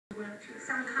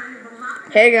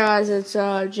Hey guys, it's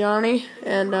Johnny,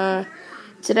 and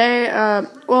today,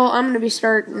 well, I'm gonna be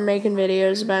starting making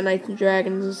videos about Knights and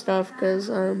Dragons and stuff, because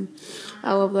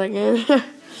I love that game.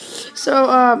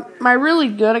 So, my really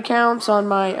good account's on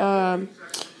my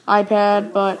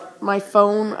iPad, but my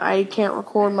phone, I can't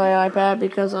record my iPad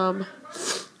because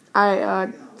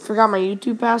I forgot my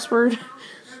YouTube password.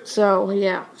 So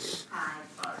yeah,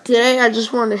 today I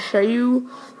just wanted to show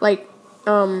you, like,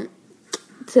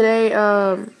 today,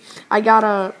 I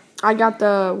got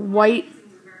the white,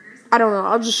 I don't know,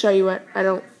 I'll just show you it. I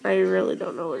really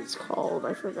don't know what it's called.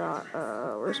 I forgot.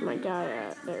 Where's my guy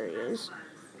at? There he is.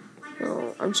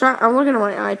 Oh, I'm looking at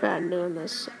my iPad and doing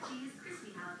this.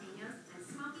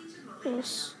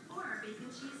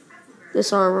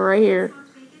 This armor right here.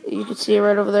 You can see it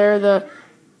right over there.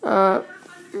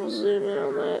 We'll zoom in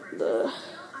on that.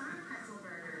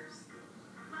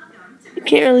 You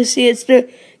can't really see it. It's the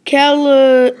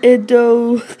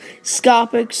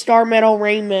Kaleidoscopic Starmetal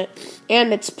Raiment,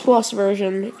 and it's plus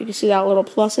version. If you can see that little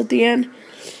plus at the end.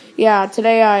 Yeah,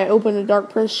 today I opened the Dark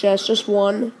Prince chest, just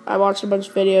one. I watched a bunch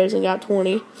of videos and got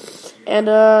 20. And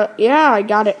yeah, I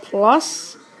got it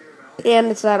plus, and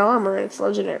it's that armor, and it's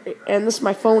legendary. And this is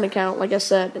my phone account, like I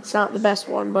said. It's not the best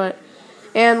one, but,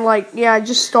 and like, yeah, I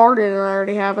just started and I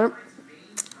already have it.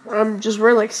 I'm just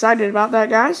really excited about that,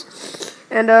 guys.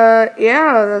 And,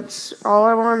 yeah, that's all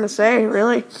I wanted to say,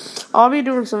 really. I'll be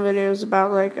doing some videos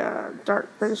about, like, Dark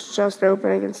Prince chest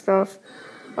opening and stuff.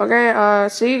 Okay,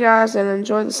 see you guys, and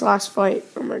enjoy this last fight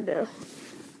I'm gonna do.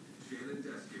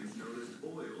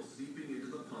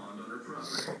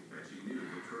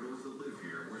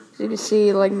 As you can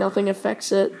see, like, nothing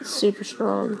affects it. It's super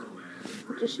strong.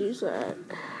 Just use that.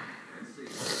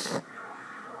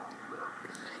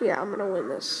 Yeah, I'm gonna win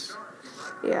this.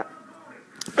 Yeah.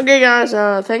 Okay, guys,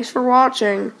 thanks for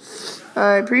watching.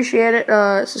 I appreciate it.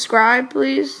 Subscribe,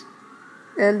 please.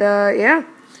 And, yeah.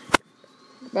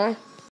 Bye.